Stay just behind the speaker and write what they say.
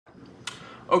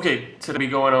Okay, today we'll be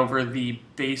going over the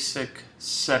basic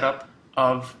setup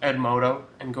of Edmodo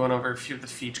and going over a few of the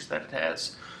features that it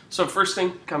has. So first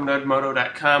thing, come to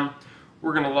edmodo.com.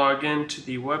 We're going to log in to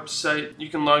the website. You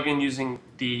can log in using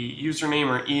the username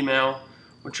or email,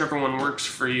 whichever one works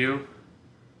for you.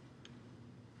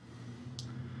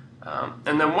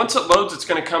 And then once it loads, it's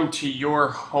going to come to your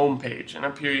home page. And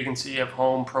up here you can see you have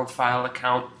home, profile,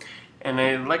 account.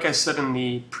 And like I said in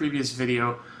the previous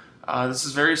video, this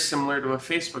is very similar to a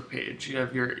Facebook page. You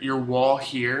have your wall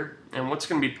here, and what's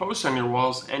going to be posted on your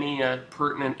wall is any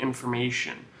pertinent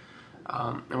information.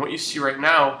 And what you see right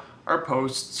now are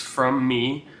posts from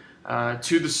me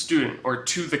to the student, or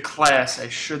to the class, I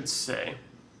should say.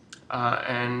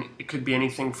 And it could be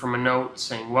anything from a note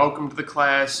saying welcome to the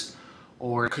class,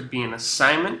 or it could be an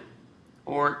assignment,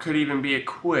 or it could even be a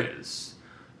quiz.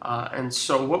 And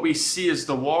so what we see is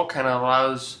the wall kind of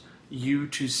allows you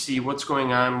to see what's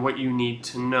going on, what you need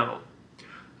to know.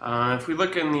 If we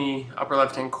look in the upper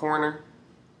left hand corner,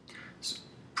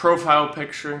 profile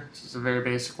picture, this is a very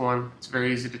basic one. It's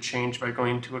very easy to change by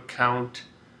going to account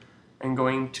and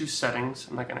going to settings.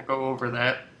 I'm not going to go over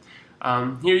that.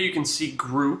 Here you can see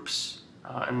groups,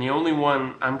 and the only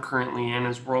one I'm currently in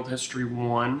is World History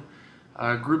 1.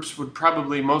 Groups would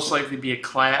probably most likely be a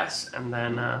class, and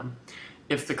then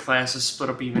if the class is split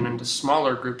up even into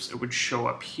smaller groups, it would show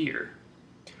up here.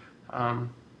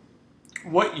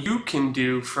 What you can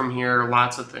do from here are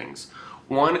lots of things.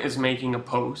 One is making a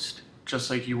post, just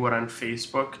like you would on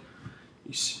Facebook.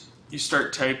 You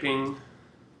start typing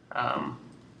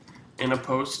in a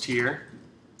post here,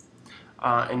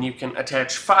 and you can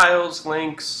attach files,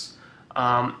 links,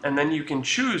 and then you can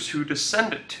choose who to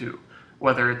send it to,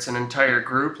 whether it's an entire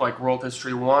group like World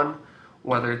History 1,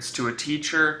 whether it's to a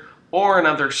teacher, or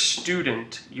another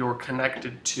student you're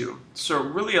connected to. So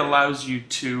it really allows you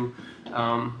to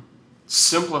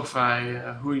simplify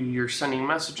who you're sending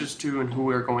messages to and who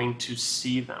are going to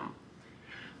see them.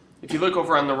 If you look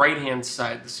over on the right hand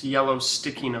side, this yellow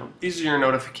sticky note, these are your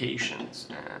notifications.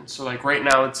 And so like right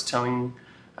now it's telling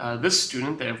this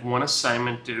student they have one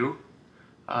assignment due,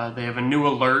 they have a new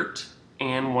alert,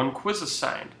 and one quiz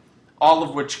assigned, all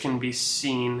of which can be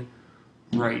seen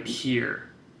right here.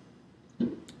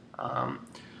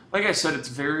 Like I said, it's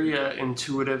very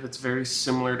intuitive, it's very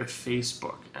similar to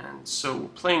Facebook, and so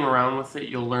playing around with it,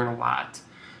 you'll learn a lot.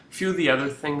 A few of the other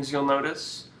things you'll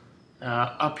notice,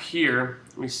 up here,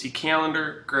 we see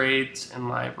calendar, grades, and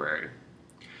library.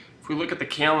 If we look at the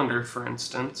calendar, for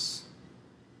instance,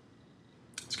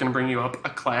 it's going to bring you up a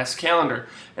class calendar,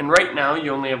 and right now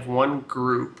you only have one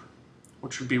group,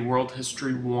 which would be World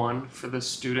History 1 for this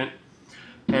student.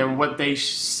 And what they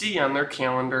see on their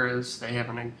calendar is they have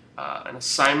an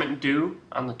assignment due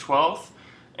on the 12th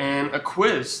and a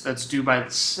quiz that's due by the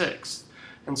 6th.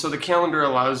 And so the calendar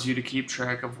allows you to keep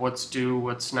track of what's due,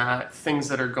 what's not, things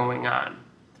that are going on.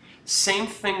 Same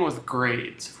thing with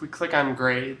grades. If we click on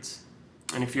grades,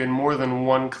 and if you had more than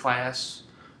one class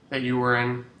that you were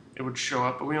in, it would show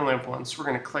up, but we only have one, so we're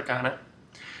going to click on it.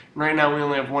 And right now we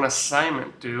only have one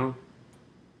assignment due,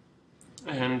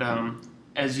 and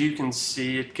as you can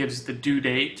see, it gives the due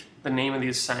date, the name of the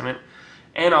assignment,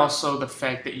 and also the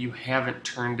fact that you haven't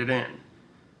turned it in.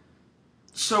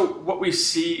 So what we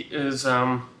see is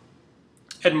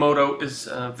Edmodo is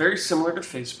very similar to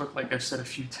Facebook, like I've said a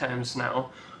few times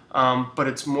now, but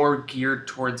it's more geared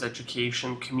towards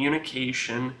education,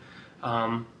 communication,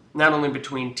 not only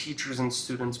between teachers and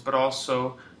students, but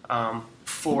also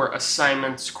for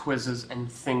assignments, quizzes,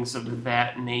 and things of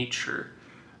that nature.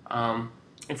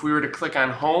 If we were to click on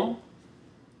home,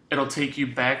 it'll take you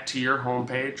back to your home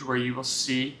page where you will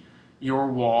see your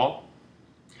wall.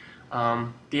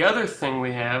 The other thing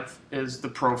we have is the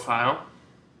profile,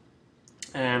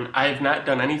 and I have not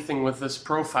done anything with this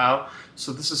profile,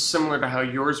 so this is similar to how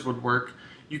yours would work.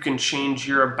 You can change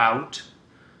your about,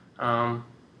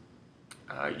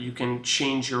 you can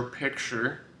change your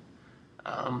picture,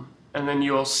 and then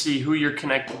you'll see who you're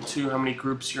connected to, how many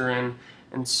groups you're in,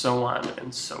 and so on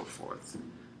and so forth.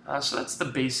 So that's the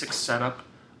basic setup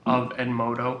of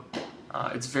Edmodo.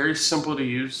 It's very simple to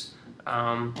use.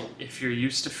 If you're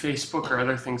used to Facebook or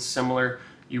other things similar,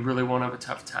 you really won't have a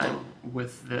tough time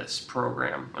with this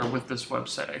program, or with this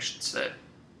website, I should say.